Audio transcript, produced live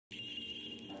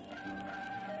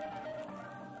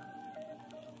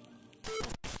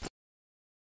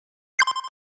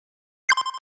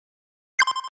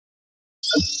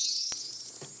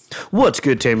What's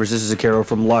good, Tamers? This is Akaro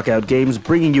from Lockout Games,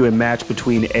 bringing you a match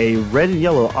between a red and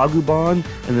yellow Agubond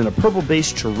and then a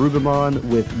purple-based Cherubimon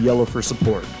with yellow for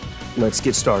support. Let's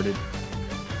get started.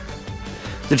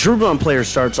 The Cherubimon player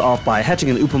starts off by hatching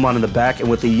an Upamon in the back, and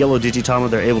with the yellow Digitama,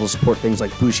 they're able to support things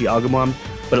like Bushi Agumon,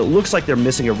 but it looks like they're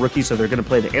missing a rookie, so they're going to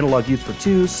play the Analog Youth for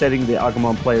 2, setting the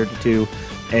Agumon player to 2,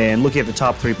 and looking at the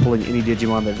top 3, pulling any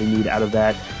Digimon that they need out of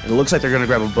that, and it looks like they're going to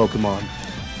grab a Pokemon.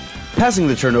 Passing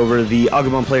the turn over, the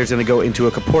Agumon player is going to go into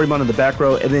a Kaporimon in the back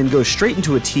row and then go straight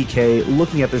into a TK,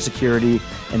 looking at their security,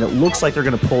 and it looks like they're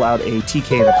going to pull out a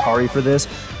TK and a Kari for this.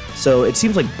 So it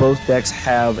seems like both decks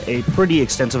have a pretty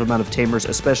extensive amount of Tamers,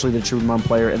 especially the Cherubimon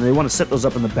player, and they want to set those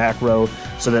up in the back row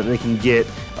so that they can get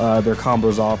their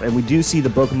combos off. And we do see the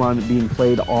Pokemon being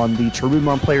played on the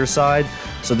Cherubimon player side,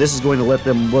 so this is going to let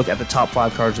them look at the top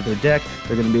 5 cards of their deck.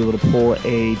 They're going to be able to pull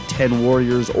a 10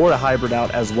 Warriors or a Hybrid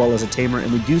out as well as a Tamer,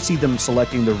 and we do see them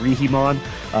selecting the Rihimon,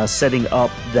 setting up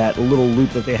that little loop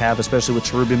that they have, especially with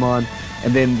Cherubimon.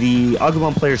 And then the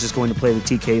Agumon player is just going to play the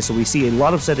TK, so we see a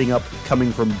lot of setting up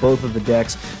coming from both of the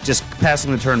decks, just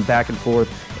passing the turn back and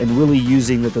forth and really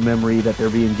using the memory that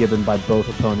they're being given by both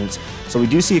opponents. So we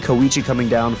do see a Koichi coming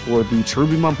down for the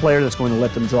Cherubimon player that's going to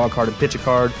let them draw a card and pitch a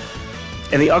card.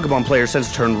 And the Agumon player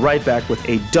sends a turn right back with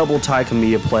a double Tai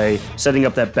Kamiya play, setting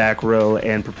up that back row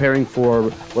and preparing for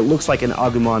what looks like an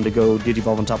Agumon to go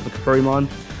Digivolve on top of the Kaporimon.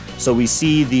 So we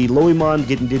see the Loimon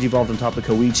getting Digivolved on top of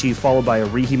Koichi, followed by a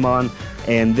Rihimon,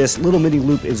 and this little mini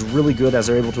loop is really good as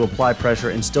they're able to apply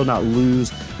pressure and still not lose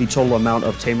the total amount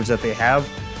of Tamers that they have.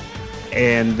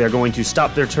 And they're going to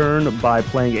stop their turn by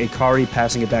playing a Kari,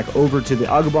 passing it back over to the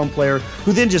Agumon player,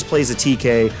 who then just plays a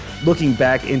TK, looking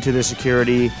back into their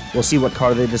security. We'll see what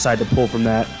card they decide to pull from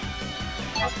that.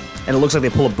 And it looks like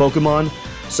they pull a Pokemon.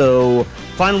 So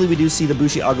finally we do see the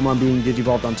Bushi Agumon being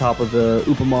Digivolved on top of the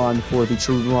Upamon for the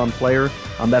Cherubimon player.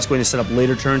 That's going to set up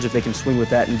later turns if they can swing with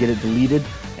that and get it deleted.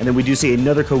 And then we do see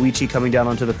another Koichi coming down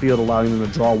onto the field, allowing them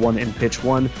to draw 1 and pitch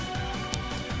 1.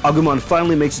 Agumon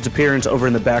finally makes its appearance over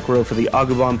in the back row for the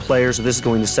Agubond player, so this is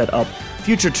going to set up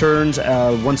future turns.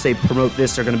 Once they promote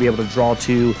this, they're going to be able to draw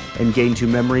 2 and gain 2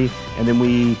 memory, and then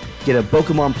we get a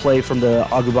Pokemon play from the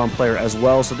Agubond player as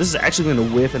well, so this is actually going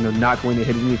to whiff and they're not going to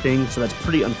hit anything, so that's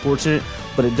pretty unfortunate,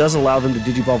 but it does allow them to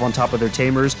Digivolve on top of their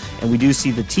Tamers, and we do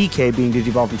see the TK being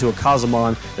Digivolved into a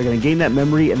Kazumon. They're going to gain that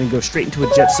memory and then go straight into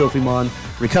a Jet Sylphimon,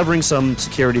 recovering some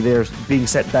security there, being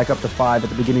set back up to 5 at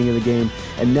the beginning of the game,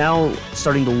 and now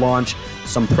starting to launch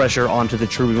some pressure onto the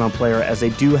Cherubimon player as they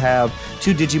do have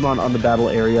 2 Digimon on the battle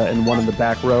area and 1 in the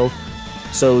back row.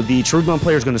 So the Cherubimon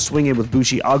player is going to swing in with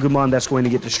Bushi Agumon. That's going to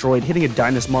get destroyed, hitting a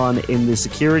Dynasmon in the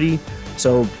security.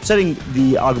 So setting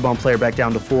the Agumon player back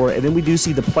down to 4, and then we do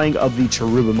see the playing of the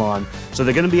Cherubimon. So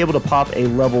they're going to be able to pop a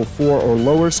level 4 or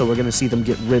lower, so we're going to see them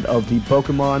get rid of the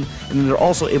Pokemon. And then they're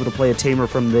also able to play a Tamer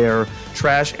from their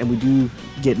trash, and we do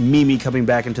get Mimi coming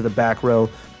back into the back row.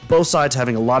 Both sides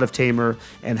having a lot of Tamer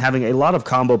and having a lot of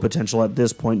combo potential at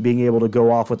this point, being able to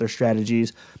go off with their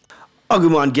strategies.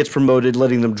 Agumon gets promoted,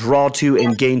 letting them draw 2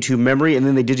 and gain 2 memory, and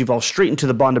then they Digivolve straight into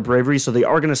the Bond of Bravery, so they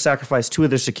are going to sacrifice 2 of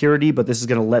their security, but this is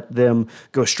going to let them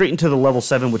go straight into the level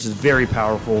 7, which is very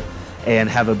powerful, and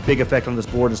have a big effect on this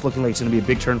board. It's looking like it's going to be a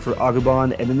big turn for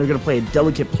Agubond, and then they're going to play a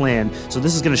Delicate Plan, so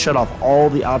this is going to shut off all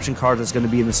the option cards that's going to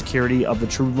be in the security of the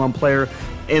Cherubimon player,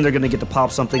 and they're going to get to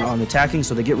pop something on attacking,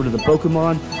 so they get rid of the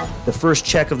Pokemon. The first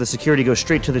check of the security goes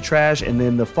straight to the trash, and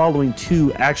then the following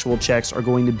 2 actual checks are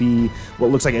going to be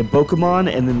what looks like a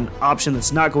Pokemon, and then an option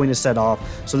that's not going to set off.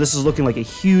 So this is looking like a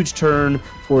huge turn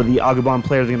for the Agubond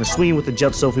player. They're going to swing with the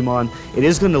Jet Sylphimon. It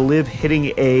is going to live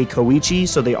hitting a Koichi,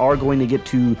 so they are going to get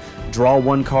to draw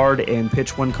 1 card and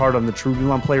pitch 1 card on the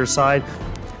Cherubimon player's side.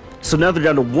 So now they're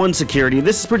down to 1 security.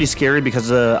 This is pretty scary because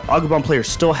the Agumon player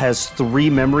still has 3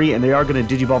 memory, and they are going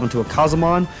to Digivolve into a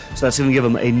Kazumon, so that's going to give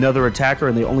them another attacker,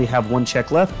 and they only have 1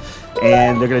 check left.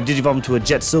 And they're going to Digivolve into a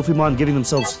Jet Sylphimon, giving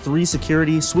themselves 3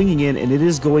 security, swinging in, and it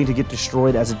is going to get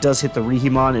destroyed as it does hit the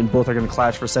Rihimon, and both are going to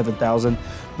clash for 7,000.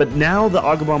 But now the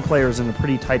Agumon player is in a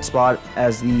pretty tight spot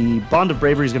as the Bond of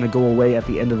Bravery is going to go away at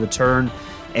the end of the turn,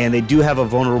 and they do have a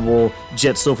vulnerable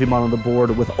Jet Sylphimon on the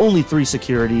board with only 3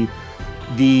 security.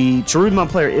 The Cherubimon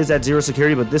player is at 0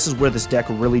 security, but this is where this deck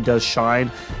really does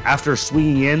shine. After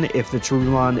swinging in, if the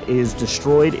Cherubimon is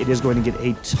destroyed, it is going to get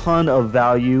a ton of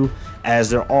value as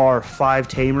there are 5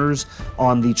 Tamers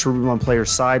on the Cherubimon player's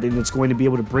side, and it's going to be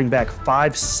able to bring back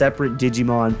 5 separate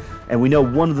Digimon, and we know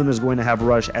one of them is going to have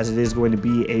Rush as it is going to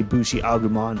be a Bushi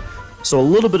Agumon. So a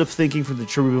little bit of thinking for the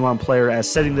Cherubimon player as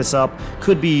setting this up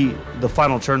could be the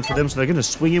final turn for them. So they're going to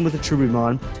swing in with the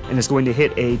Cherubimon, and it's going to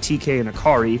hit a TK and a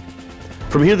Kari.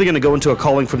 From here, they're going to go into a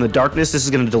Calling from the Darkness. This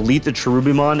is going to delete the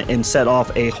Cherubimon and set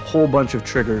off a whole bunch of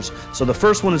triggers. So the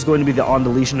first one is going to be the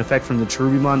on-deletion effect from the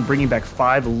Cherubimon, bringing back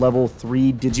 5 level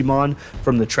 3 Digimon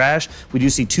from the trash. We do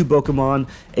see 2 Bokumon,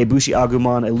 a Bushi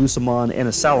Agumon, a Lucamon, and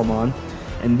a Salamon.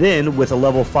 And then, with a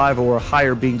level 5 or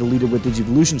higher being deleted with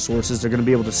Digivolution sources, they're going to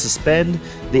be able to suspend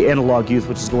the Analog Youth,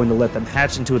 which is going to let them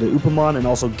hatch into the Upamon and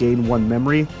also gain 1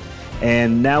 memory.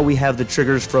 And now we have the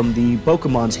triggers from the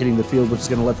Bokumons hitting the field, which is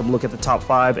going to let them look at the top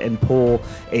 5 and pull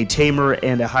a Tamer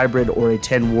and a Hybrid or a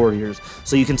 10 Warriors.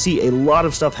 So you can see a lot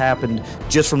of stuff happened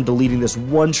just from deleting this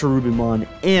one Cherubimon,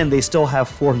 and they still have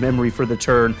 4 memory for the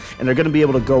turn, and they're going to be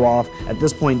able to go off, at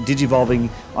this point, Digivolving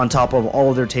on top of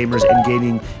all of their Tamers and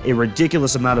gaining a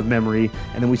ridiculous amount of memory.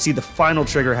 And then we see the final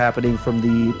trigger happening from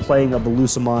the playing of the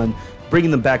Lucamon, bringing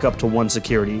them back up to 1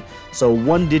 security. So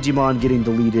 1 Digimon getting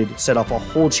deleted set off a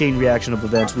whole chain reaction of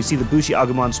events. We see the Bushi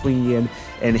Agumon swinging in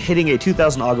and hitting a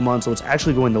 2000 Agumon, so it's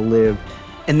actually going to live.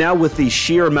 And now with the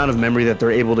sheer amount of memory that they're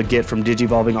able to get from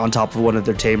Digivolving on top of one of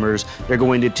their Tamers, they're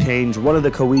going to change one of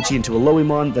the Koichi into a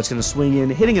Loimon that's going to swing in,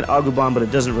 hitting an Agubond, but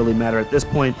it doesn't really matter at this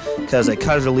point because a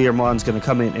Kaiserleermon is going to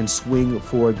come in and swing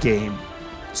for game.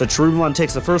 So Cherubimon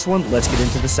takes the first one. Let's get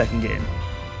into the second game.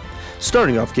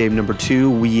 Starting off game number 2,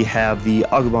 we have the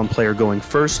Agumon player going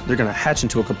first. They're going to hatch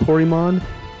into a Kaporimon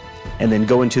and then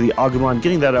go into the Agumon,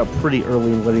 getting that out pretty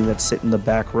early and letting that sit in the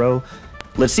back row.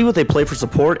 Let's see what they play for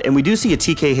support, and we do see a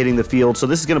TK hitting the field, so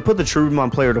this is going to put the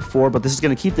Cherubimon player to 4, but this is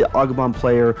going to keep the Agumon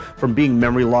player from being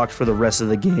memory locked for the rest of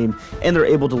the game, and they're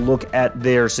able to look at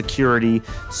their security.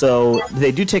 So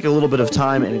they do take a little bit of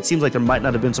time, and it seems like there might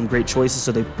not have been some great choices,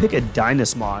 so they pick a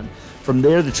Dynasmon. From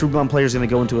there, the Cherubimon player is going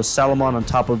to go into a Salamon on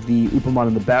top of the Upamon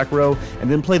in the back row,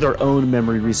 and then play their own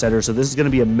memory resetter. So this is going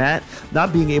to be a mat,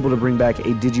 not being able to bring back a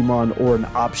Digimon or an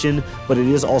option, but it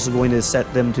is also going to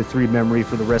set them to 3 memory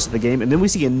for the rest of the game. And then we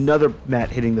see another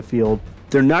mat hitting the field.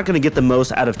 They're not going to get the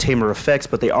most out of Tamer effects,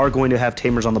 but they are going to have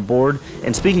Tamers on the board.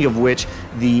 And speaking of which,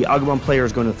 the Agumon player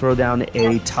is going to throw down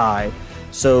a tie.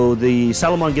 So the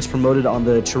Salamon gets promoted on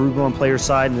the Cherubimon player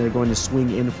side, and they're going to swing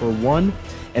in for 1.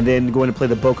 And then going to play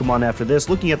the Bokumon after this,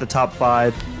 looking at the top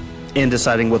 5 and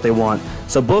deciding what they want.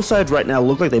 So both sides right now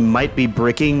look like they might be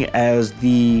bricking, as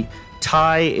the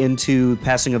tie into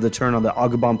passing of the turn on the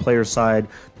Agubon player side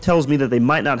tells me that they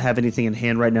might not have anything in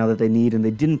hand right now that they need, and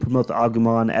they didn't promote the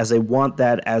Agumon as they want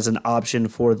that as an option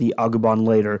for the Agubon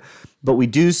later. But we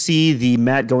do see the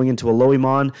mat going into a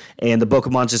Loimon, and the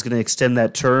Bokumon's just going to extend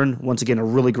that turn. Once again, a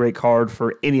really great card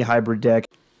for any hybrid deck,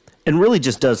 and really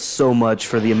just does so much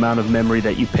for the amount of memory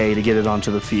that you pay to get it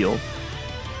onto the field.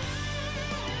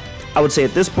 I would say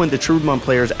at this point the Cherubimon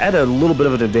players add a little bit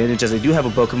of an advantage, as they do have a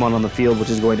Bokumon on the field, which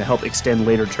is going to help extend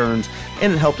later turns,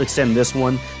 and it helped extend this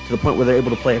one to the point where they're able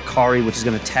to play a Kari, which is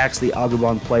going to tax the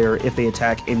Agubon player if they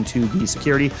attack into the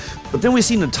security. But then we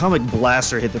see an Atomic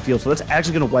Blaster hit the field, so that's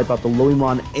actually going to wipe out the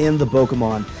Loimon and the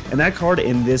Bokumon, and that card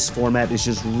in this format is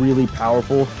just really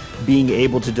powerful, being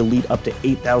able to delete up to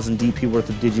 8,000 DP worth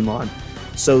of Digimon.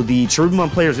 So the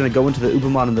Cherubimon player is going to go into the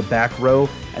Upamon in the back row.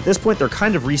 At this point, they're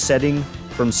kind of resetting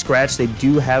from scratch. They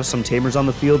do have some Tamers on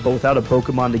the field, but without a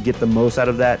Bokumon to get the most out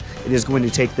of that, it is going to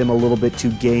take them a little bit to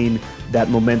gain that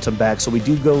momentum back. So we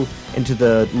do go into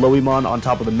the Loimon on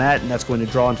top of the mat, and that's going to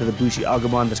draw into the Bushi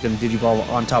Agumon that's going to Digivolve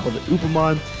on top of the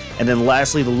Upamon. And then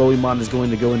lastly, the Loimon is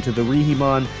going to go into the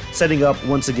Rihimon, setting up,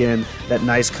 once again, that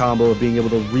nice combo of being able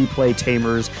to replay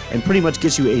Tamers and pretty much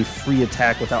get you a free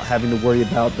attack without having to worry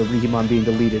about the Rihimon being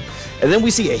deleted. And then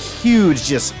we see a huge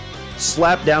just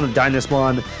slap down of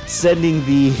Dynasmon, sending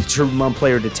the Cherubimon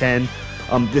player to 10.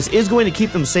 This is going to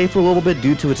keep them safe for a little bit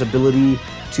due to its ability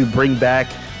to bring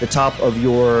back the top of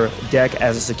your deck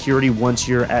as a security once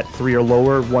you're at 3 or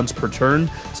lower once per turn.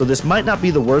 So this might not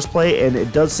be the worst play, and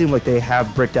it does seem like they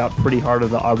have bricked out pretty hard on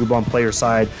the Agubon player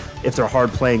side if they're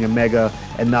hard playing a Mega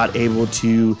and not able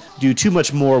to do too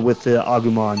much more with the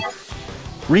Agumon.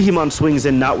 Rihimon swings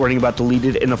in, not worrying about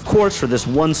deleted, and of course for this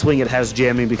one swing it has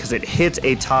jamming because it hits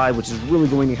a tie, which is really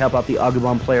going to help out the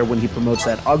Agumon player when he promotes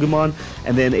that Agumon.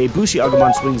 And then a Bushi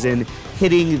Agumon swings in,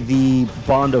 hitting the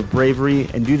Bond of Bravery,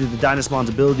 and due to the Dynasmon's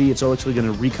ability, it's actually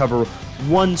going to recover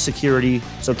 1 security,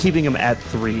 so keeping him at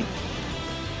 3.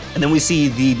 And then we see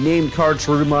the named card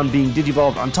Cherubimon being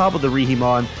Digivolved on top of the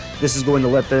Rihimon. This is going to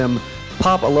let them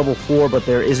pop a level 4, but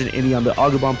there isn't any on the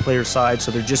Agubon player side,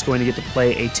 so they're just going to get to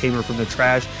play a Tamer from their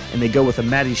trash, and they go with a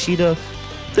Madishita.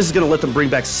 This is going to let them bring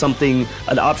back something,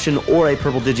 an option or a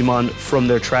purple Digimon from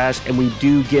their trash, and we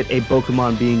do get a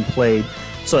Bokumon being played.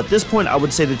 So at this point, I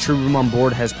would say the Cherubimon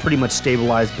board has pretty much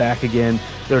stabilized back again.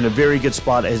 They're in a very good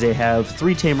spot as they have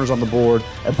 3 Tamers on the board,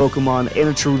 a Pokemon and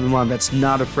a Cherubimon that's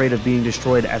not afraid of being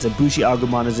destroyed, as a Bushi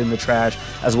Agumon is in the trash,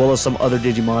 as well as some other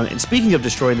Digimon. And speaking of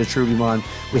destroying the Cherubimon,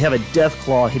 we have a Death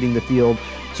Claw hitting the field.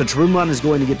 So Cherubimon is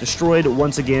going to get destroyed,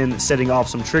 once again setting off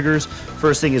some triggers.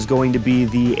 First thing is going to be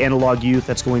the Analog Youth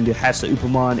that's going to hatch the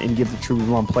Upamon and give the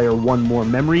Cherubimon player 1 more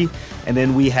memory. And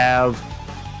then we have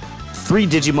 3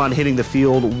 Digimon hitting the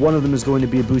field. One of them is going to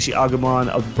be a Bushi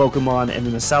Agumon, a Pokemon, and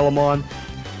then a Salamon.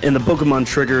 And the Pokemon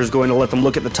trigger is going to let them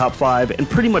look at the top 5 and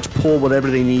pretty much pull whatever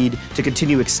they need to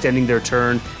continue extending their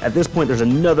turn. At this point, there's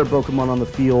another Pokemon on the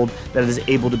field that is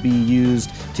able to be used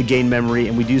to gain memory,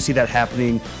 and we do see that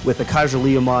happening with the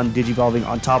Kaiserleomon Digivolving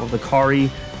on top of the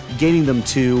Kari, gaining them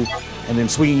 2, and then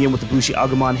swinging in with the Bushi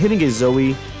Agumon, hitting a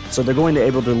Zoe. So they're going to be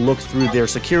able to look through their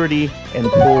security and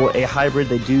pull a hybrid.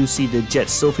 They do see the Jet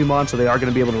Sylphimon, so they are going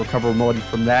to be able to recover money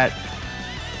from that.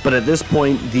 But at this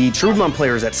point, the Cherubimon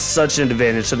player is at such an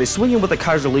advantage, so they swing in with a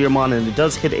Kaiserleomon, and it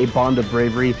does hit a Bond of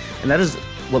Bravery, and that is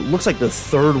what looks like the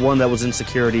 3rd one that was in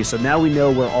security. So now we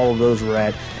know where all of those were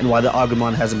at and why the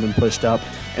Agumon hasn't been pushed up.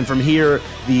 And from here,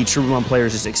 the Cherubimon player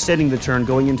is just extending the turn,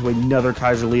 going into another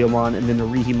Kaiserleomon, and then a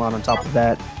Rihimon on top of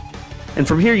that. And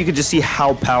from here, you can just see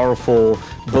how powerful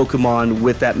Pokemon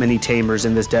with that many Tamers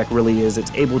in this deck really is.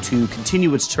 It's able to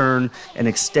continue its turn and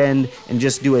extend and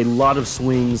just do a lot of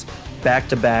swings back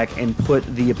to back and put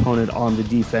the opponent on the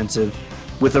defensive.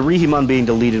 With the Rihimon being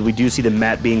deleted, we do see the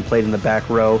mat being played in the back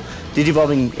row,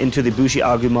 Digivolving into the Bushi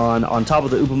Agumon on top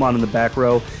of the Upamon in the back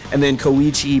row, and then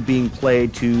Koichi being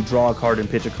played to draw a card and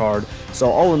pitch a card. So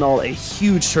all in all, a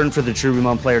huge turn for the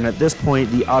Cherubimon player, and at this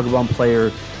point, the Agubond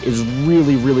player is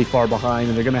really far behind,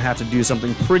 and they're going to have to do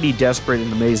something pretty desperate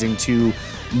and amazing to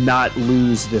not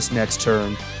lose this next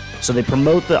turn. So they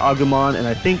promote the Agumon, and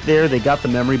I think there they got the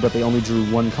memory, but they only drew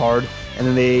 1 card. And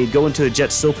then they go into a Jet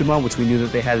Sylphimon, which we knew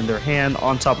that they had in their hand,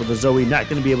 on top of the Zoe, not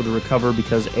going to be able to recover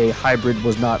because a hybrid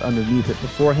was not underneath it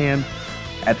beforehand.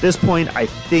 At this point, I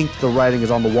think the writing is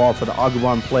on the wall for the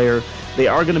Agumon player. They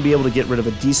are going to be able to get rid of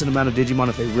a decent amount of Digimon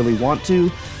if they really want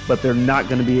to, but they're not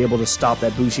going to be able to stop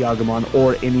that Bushi Agumon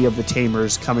or any of the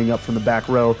Tamers coming up from the back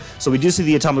row. So we do see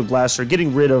the Atomic Blaster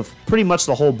getting rid of pretty much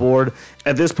the whole board.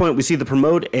 At this point, we see the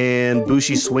promote, and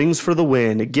Bushi swings for the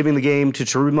win, giving the game to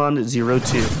Cherubimon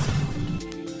 0-2.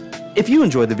 If you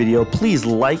enjoyed the video, please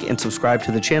like and subscribe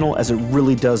to the channel, as it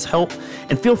really does help,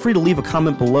 and feel free to leave a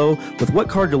comment below with what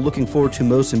card you're looking forward to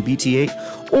most in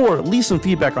BT-8, or leave some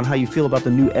feedback on how you feel about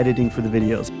the new editing for the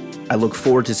videos. I look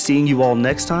forward to seeing you all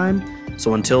next time,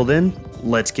 so until then,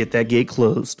 let's get that gate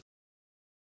closed.